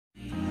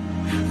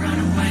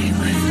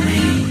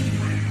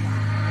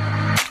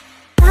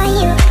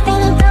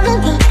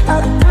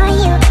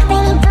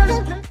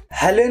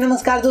Hello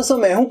नमस्कार दोस्तों,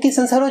 मैं हूं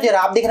किसान सरोज और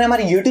आप देख रहे हैं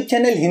हमारे यूट्यूब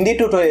चैनल हिंदी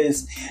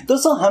ट्यूटोरियल्स।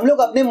 दोस्तों, हम लोग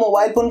अपने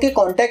मोबाइल फोन के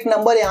कॉन्टैक्ट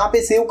नंबर यहां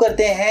पे सेव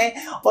करते हैं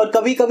और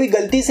कभी कभी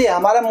गलती से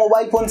हमारा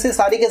मोबाइल फोन से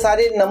सारे के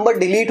सारे नंबर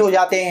डिलीट हो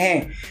जाते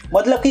हैं।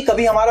 मतलब कि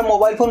कभी हमारा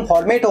मोबाइल फोन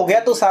फॉर्मेट हो गया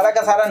तो सारा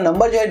का सारा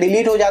नंबर जो है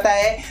डिलीट हो जाता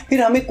है,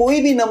 फिर हमें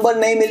कोई भी नंबर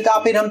नहीं मिलता।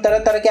 फिर हम तरह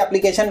तरह के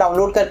एप्लीकेशन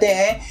डाउनलोड करते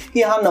हैं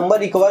कि हाँ नंबर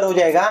रिकवर हो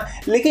जाएगा,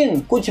 लेकिन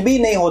कुछ भी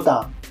नहीं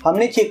होता।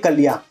 हमने चेक कर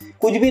लिया,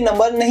 कुछ भी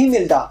नंबर नहीं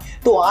मिलता।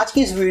 तो आज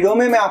की इस वीडियो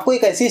में मैं आपको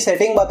एक ऐसी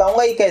सेटिंग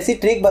बताऊंगा, एक ऐसी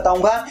ट्रिक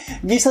बताऊंगा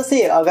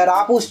जिससे अगर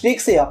आप उस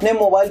ट्रिक से अपने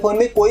मोबाइल फोन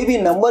में कोई भी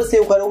नंबर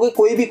सेव करोगे,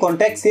 कोई भी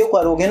कॉन्टैक्ट सेव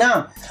करोगे ना,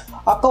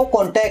 आपका वो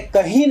कॉन्टैक्ट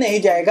कहीं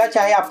नहीं जाएगा।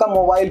 चाहे आपका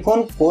मोबाइल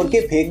फोन फोड़ के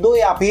फेंक दो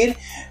या फिर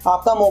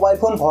आपका मोबाइल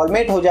फोन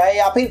फॉर्मेट हो जाए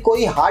या फिर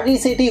कोई हार्ड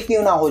रीसेट ही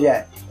क्यों ना हो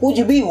जाए, कुछ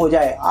भी हो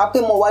जाए, आपके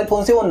मोबाइल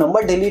फोन से वो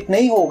नंबर डिलीट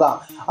नहीं होगा।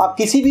 आप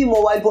किसी भी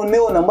मोबाइल फोन में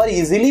वो नंबर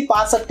इजीली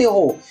पा सकते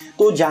हो।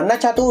 तो जानना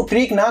चाहते हो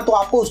ट्रिक ना, तो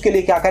आपको उसके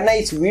लिए क्या करना है,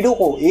 इस वीडियो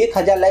को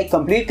 1000 लाइक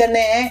कंप्लीट करने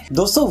हैं।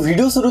 दोस्तों,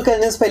 वीडियो शुरू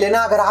करने से पहले ना,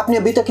 अगर आपने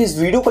अभी तक इस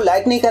वीडियो को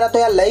लाइक नहीं करा तो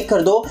यार लाइक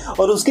कर दो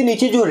और उसके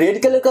नीचे जो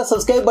रेड कलर का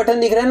सब्सक्राइब बटन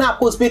दिख रहा है ना,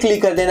 आपको उस पर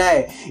क्लिक कर देना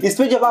है। इस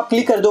पर जब आप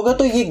क्लिक कर दोगे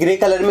तो ये ग्रे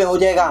कलर में हो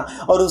जाएगा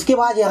और उसके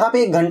बाद यहाँ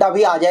पे एक घंटा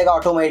भी आ जाएगा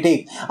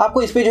ऑटोमेटिक।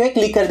 आपको इस पे जो है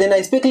क्लिक कर देना।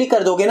 इस पे क्लिक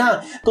कर दोगे ना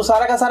तो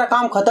सारा का सारा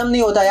काम खत्म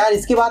नहीं होता यार।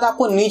 इसके बाद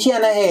आपको नीचे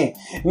आना है।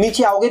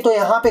 नीचे आओगे तो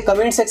यहाँ पे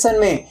कमेंट सेक्शन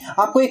में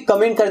आपको एक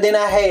कमेंट कर देना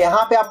है।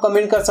 यहाँ पे आप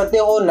कमेंट कर सकते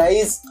हो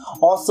नाइस,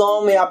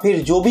 ऑसम या फिर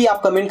जो भी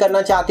आप कमेंट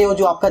करना चाहते हो,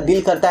 जो आपका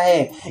दिल करता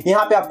है,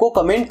 यहाँ पे आपको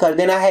कमेंट कर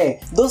देना है।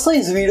 दोस्तों,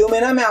 इस वीडियो में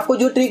ना मैं आपको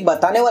जो ट्रिक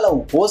बताने वाला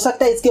हूँ, हो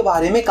सकता है इसके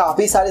बारे में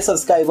काफी सारे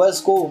सब्सक्राइबर्स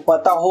को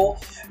पता हो,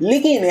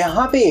 लेकिन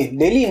यहाँ पे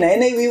डेली नए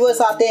नए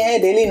व्यूअर्स आते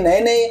हैं, डेली नए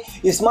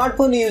नए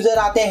स्मार्टफोन यूजर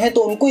आते हैं,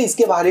 तो उनको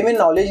इसके बारे में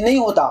नॉलेज नहीं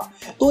होता,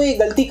 तो ये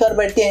गलती कर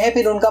बैठते हैं।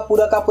 फिर उनका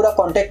पूरा का पूरा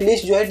कॉन्टैक्ट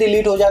लिस्ट जो है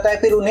डिलीट हो जाता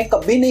है, फिर उन्हें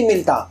कभी नहीं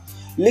मिलता।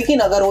 लेकिन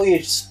अगर वो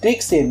इस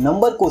ट्रिक से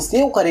नंबर को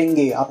सेव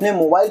करेंगे अपने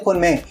मोबाइल फोन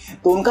में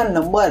तो उनका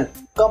नंबर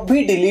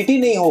कभी डिलीट ही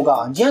नहीं होगा।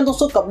 जी हाँ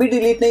दोस्तों, कभी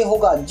डिलीट नहीं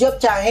होगा। जब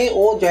चाहे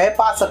वो जो है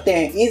पा सकते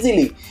हैं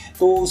इजीली।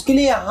 तो उसके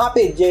लिए यहाँ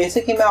पे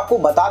जैसे कि मैं आपको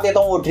बता देता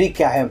हूँ वो ट्रिक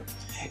क्या है।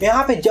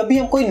 यहाँ पे जब भी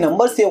हम कोई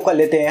नंबर सेव कर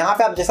लेते हैं, यहाँ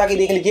पे आप जैसा कि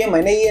देख लीजिए,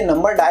 मैंने ये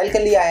नंबर डायल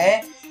कर लिया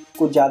है,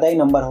 कुछ ज़्यादा ही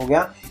नंबर हो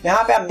गया।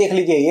 यहाँ पे आप देख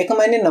लीजिए, एक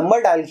मैंने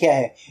नंबर डायल किया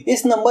है।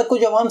 इस नंबर को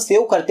जब हम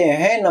सेव करते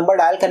हैं, नंबर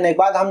डायल करने के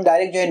बाद हम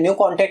डायरेक्ट जो है न्यू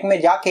कॉन्टैक्ट में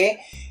जाके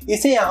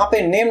इसे यहाँ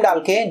पे नेम डाल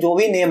के, जो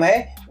भी नेम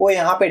है वो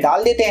यहाँ पे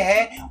डाल देते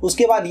हैं।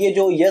 उसके बाद ये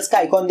जो यस का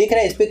आइकॉन दिख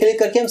रहा है, इस पे क्लिक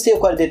करके हम सेव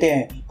कर देते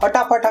हैं।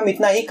 फटाफट हम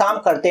इतना ही काम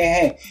करते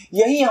हैं।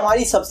 यही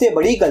हमारी सबसे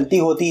बड़ी गलती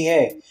होती है।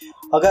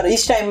 अगर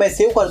इस टाइम मैं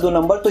सेव कर दूं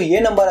नंबर, तो ये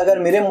नंबर अगर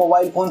मेरे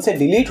मोबाइल फोन से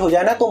डिलीट हो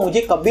जाए ना, तो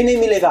मुझे कभी नहीं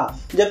मिलेगा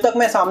जब तक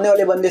मैं सामने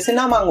वाले बंदे से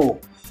ना मांगू।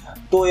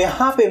 तो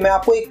यहाँ पे मैं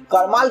आपको एक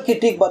कमाल की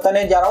ट्रिक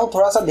बताने जा रहा हूँ,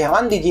 थोड़ा सा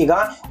ध्यान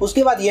दीजिएगा।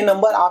 उसके बाद ये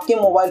नंबर आपके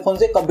मोबाइल फोन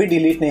से कभी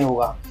डिलीट नहीं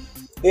होगा।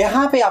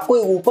 यहाँ पे आपको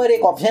ऊपर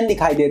एक ऑप्शन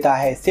दिखाई देता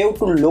है, सेव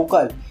टू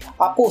लोकल।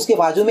 आपको उसके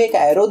बाजू में एक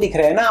एरो दिख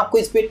रहा है ना, आपको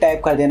इस पे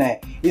टैप कर देना है।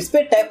 इस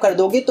पे टैप कर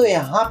दोगे तो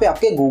यहाँ पे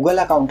आपके गूगल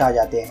अकाउंट आ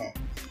जाते हैं।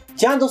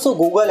 जहाँ दोस्तों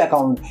गूगल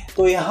अकाउंट,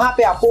 तो यहाँ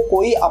पे आपको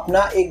कोई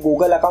अपना एक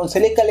गूगल अकाउंट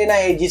सेलेक्ट कर लेना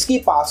है जिसकी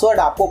पासवर्ड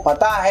आपको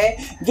पता है।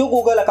 जो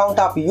गूगल अकाउंट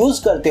आप यूज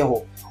करते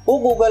हो वो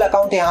गूगल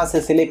अकाउंट यहाँ से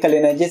सिलेक्ट कर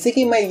लेना है। जैसे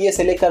कि मैं ये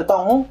सिलेक्ट करता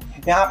हूँ,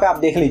 यहाँ पे आप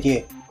देख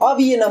लीजिए। अब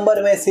ये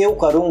नंबर मैं सेव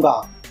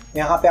करूंगा,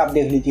 यहाँ पे आप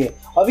देख लीजिए।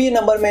 अब ये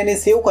नंबर मैंने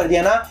सेव कर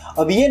दिया ना।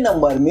 अब ये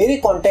नंबर मेरे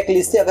कॉन्टैक्ट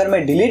लिस्ट से अगर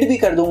मैं डिलीट भी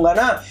कर दूंगा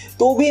ना,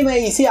 तो भी मैं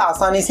इसे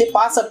आसानी से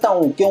पा सकता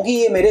हूँ, क्योंकि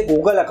ये मेरे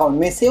गूगल अकाउंट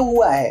में सेव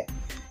हुआ है।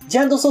 जी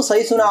हाँ दोस्तों,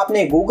 सही सुना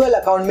आपने, गूगल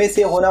अकाउंट में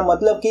सेव होना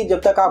मतलब कि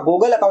जब तक आप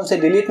गूगल अकाउंट से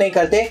डिलीट नहीं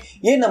करते,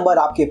 ये नंबर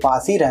आपके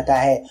पास ही रहता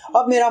है।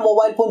 अब मेरा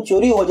मोबाइल फोन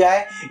चोरी हो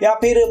जाए या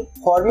फिर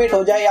फॉर्मेट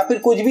हो जाए या फिर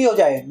कुछ भी हो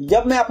जाए,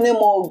 जब मैं अपने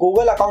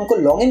गूगल अकाउंट को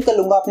लॉगिन कर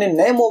लूंगा अपने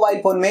नए मोबाइल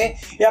फोन में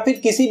या फिर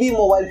किसी भी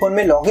मोबाइल फोन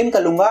में लॉगिन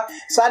कर लूंगा,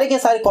 सारे के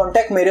सारे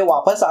कॉन्टैक्ट मेरे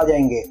वापस आ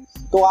जाएंगे।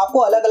 तो आपको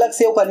अलग अलग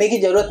सेव करने की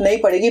जरूरत नहीं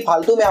पड़ेगी,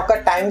 फालतू में आपका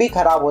टाइम भी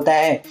खराब होता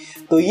है।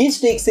 तो इस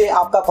ट्रिक से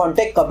आपका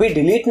कॉन्टैक्ट कभी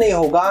डिलीट नहीं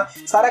होगा,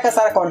 सारा का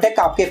सारा कॉन्टैक्ट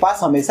आपके पास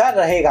हमेशा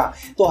रहेगा।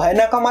 तो है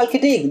ना कमाल की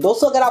ट्रिक।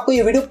 दोस्तों, अगर आपको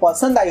ये वीडियो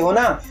पसंद आई हो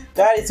ना,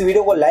 तो यार इस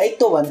वीडियो को लाइक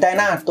तो बनता है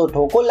ना, तो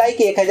ठोको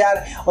लाइक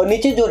 1000 और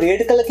नीचे जो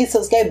रेड कलर की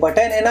सब्सक्राइब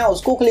बटन है ना,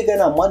 उसको क्लिक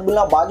करना मत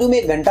भूलना। बाजू में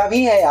एक घंटा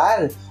भी है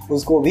यार,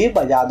 उसको भी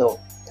बजा दो।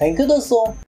 थैंक यू दोस्तों।